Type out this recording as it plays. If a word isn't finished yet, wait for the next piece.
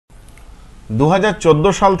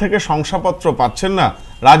2014 সাল থেকে শংসাপত্র পাচ্ছেন না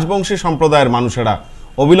রাজবংশী সম্প্রদায়ের মানুষেরা।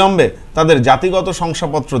 অবিলম্বে তাদের জাতিগত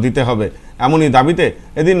শংসাপত্র দিতে হবে, এমনই দাবিতে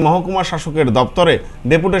এদিন মহকুমা শাসকের দপ্তরে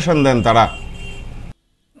ডেপুটেশন দেন তারা।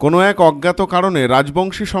 কোনো এক অজ্ঞাত কারণে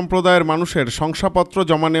রাজবংশী সম্প্রদায়ের মানুষের শংসাপত্র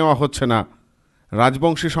জমা নেওয়া হচ্ছে না।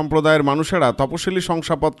 রাজবংশী সম্প্রদায়ের মানুষেরা তপশিলি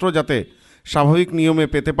শংসাপত্র যাতে স্বাভাবিক নিয়মে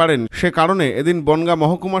পেতে পারেন সে কারণে এদিন বনগাঁ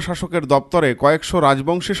মহকুমা শাসকের দপ্তরে কয়েকশো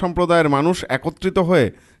রাজবংশী সম্প্রদায়ের মানুষ একত্রিত হয়ে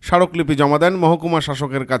স্মারকলিপি জমা দেন মহকুমা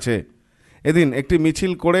শাসকের কাছে। এদিন একটি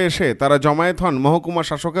মিছিল করে এসে তারা জমায়েত হন মহকুমা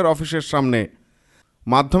শাসকের অফিসের সামনে।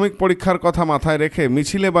 মাধ্যমিক পরীক্ষার কথা মাথায় রেখে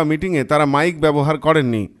মিছিলে বা মিটিংয়ে তারা মাইক ব্যবহার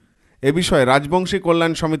করেননি। এ বিষয়ে রাজবংশী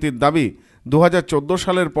কল্যাণ সমিতির দাবি, 2014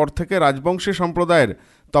 সালের পর থেকে রাজবংশী সম্প্রদায়ের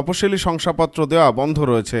তপশিলি শংসাপত্র দেওয়া বন্ধ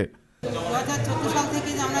রয়েছে। 2014 সাল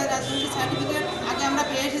থেকে যে আমরা রাজবংশী সার্টিফিকেট আগে আমরা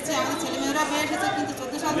পেয়ে এসেছি, আমাদের ছেলেমেয়েরা পেয়ে এসেছে, কিন্তু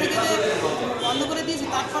 14 সাল থেকে বন্ধ করে দিয়েছে।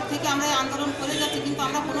 তারপর থেকে আমরা আন্দোলন করে যাচ্ছি, কিন্তু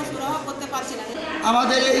আমরা কোনো সুরাহা করতে পারছি না।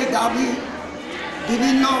 আমাদের এই দাবি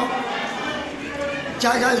বিভিন্ন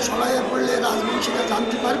জায়গায় ছড়াইয়ে পড়লে রাজবংশীরা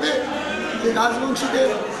জানতে পারবে যে রাজবংশীদের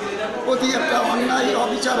প্রতি একটা অন্যায়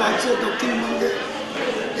অবিচার হচ্ছে দক্ষিণবঙ্গে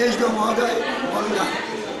এসডিও মহোদয় বনগাঁ।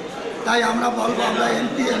 তাই আমরা বলবো, আমরা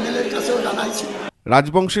এমপি এমএলএর কাছেও জানাইছি।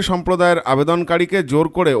 রাজবংশী সম্প্রদায়ের আবেদনকারীকে জোর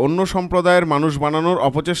করে অন্য সম্প্রদায়ের মানুষ বানানোর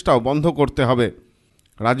অপচেষ্টাও বন্ধ করতে হবে।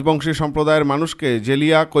 রাজবংশী সম্প্রদায়ের মানুষকে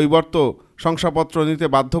জেলিয়া কৈবর্ত শংসাপত্র নিতে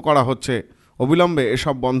বাধ্য করা হচ্ছে। অবিলম্বে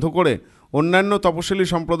এসব বন্ধ করে অন্যান্য তপশিলি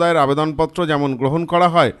সম্প্রদায়ের আবেদনপত্র যেমন গ্রহণ করা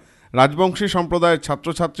হয়, রাজবংশী সম্প্রদায়ের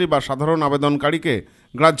ছাত্রছাত্রী বা সাধারণ আবেদনকারীকে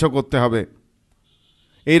গ্রাহ্য করতে হবে।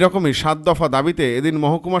 এই রকমই 7 দফা দাবিতে এদিন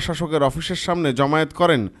মহকুমা শাসকের অফিসের সামনে জমায়েত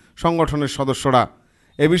করেন সংগঠনের সদস্যরা।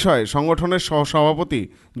 এ বিষয়ে সংগঠনের সহসভাপতি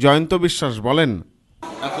জয়ন্ত বিশ্বাস বলেন,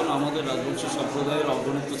 এখন আমাদের রাজবংশী সম্প্রদায়ের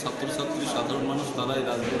অগণিত ছাত্রছাত্রী সাধারণ মানুষ তারা এই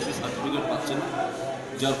রাজবংশী সার্টিফিকেট পাচ্ছে না,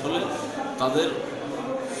 যার ফলে তাদের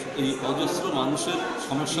এই অজস্র মানুষের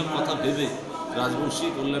সমস্যার কথা ভেবে রাজবংশী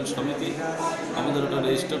কল্যাণ সমিতি আমাদের একটা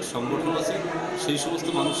রেজিস্টার্ড সংগঠন আছে, সেই সমস্ত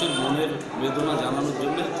মানুষের মনের বেদনা জানানোর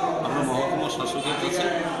জন্য আমরা মহকুমা শাসকের কাছে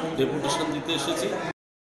ডেপুটেশন দিতে এসেছি।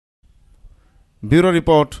 Bureau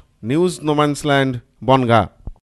report, news no man's land, Bongaon.